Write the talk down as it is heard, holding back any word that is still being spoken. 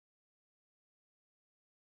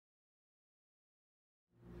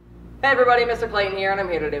Hey everybody, Mr. Clayton here, and I'm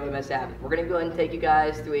here today with Miss Abby. We're going to go ahead and take you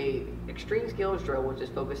guys through a extreme skills drill, which is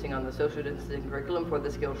focusing on the social distancing curriculum for the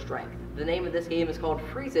skill strength. The name of this game is called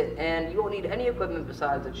Freeze It, and you won't need any equipment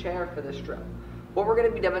besides a chair for this drill. What we're going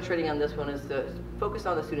to be demonstrating on this one is to focus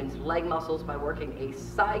on the students' leg muscles by working a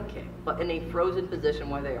side kick, but in a frozen position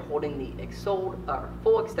where they are holding the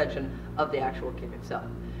full extension of the actual kick itself.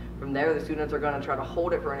 From there, the students are going to try to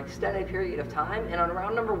hold it for an extended period of time, and on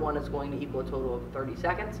round number 1, it's going to equal a total of 30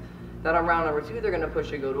 seconds. Then on round number 2, they're going to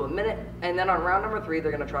push and go to a minute, and then on round number 3,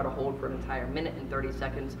 they're going to try to hold for an entire minute and 30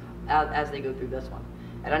 seconds as they go through this one.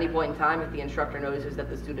 At any point in time, if the instructor notices that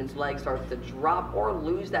the student's leg starts to drop or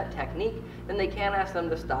lose that technique, then they can ask them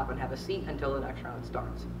to stop and have a seat until the next round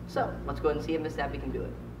starts. So, let's go ahead and see if Miss Abby can do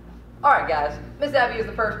it. Alright guys, Miss Abby is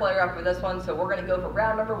the first player up for this one, so we're going to go for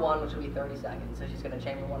round number 1, which will be 30 seconds. So she's going to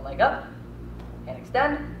chamber one leg up, and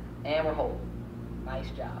extend, and we're holding. Nice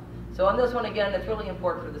job. So on this one, again, it's really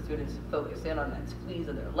important for the students to focus in on that squeeze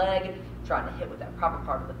of their leg, trying to hit with that proper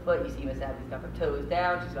part of the foot. You see Miss Abby's got her toes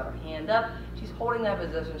down, she's got her hand up, she's holding that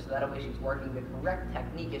position so that way she's working the correct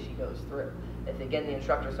technique as she goes through. If again the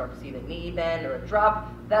instructor starts to see the knee bend or a drop,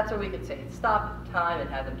 that's where we could say stop, time, and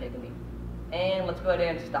have them take a knee. And let's go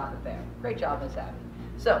ahead and stop it there. Great job, Miss Abby.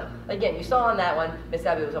 So, again, you saw on that one, Miss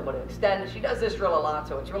Abby was able to extend. She does this drill a lot,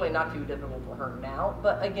 so it's really not too difficult for her now.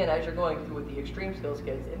 But again, as you're going through with the extreme skills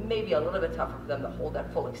kids, it may be a little bit tougher for them to hold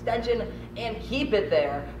that full extension and keep it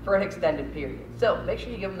there for an extended period. So, make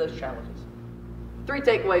sure you give them those challenges. 3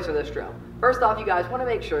 takeaways for this drill. First off, you guys want to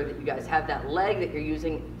make sure that you guys have that leg that you're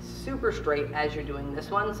using super straight as you're doing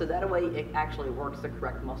this one, so that way it actually works the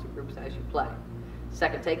correct muscle groups as you play.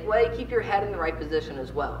 Second takeaway, keep your head in the right position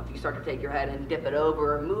as well. If you start to take your head and dip it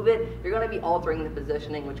over or move it, you're going to be altering the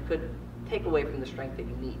positioning, which could take away from the strength that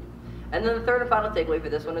you need. And then the third and final takeaway for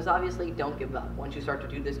this one is obviously don't give up. Once you start to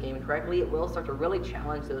do this game correctly, it will start to really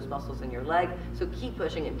challenge those muscles in your leg, so keep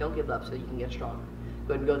pushing and don't give up so you can get stronger.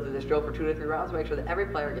 Go ahead and go through this drill for 2 to 3 rounds to make sure that every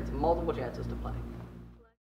player gets multiple chances to play.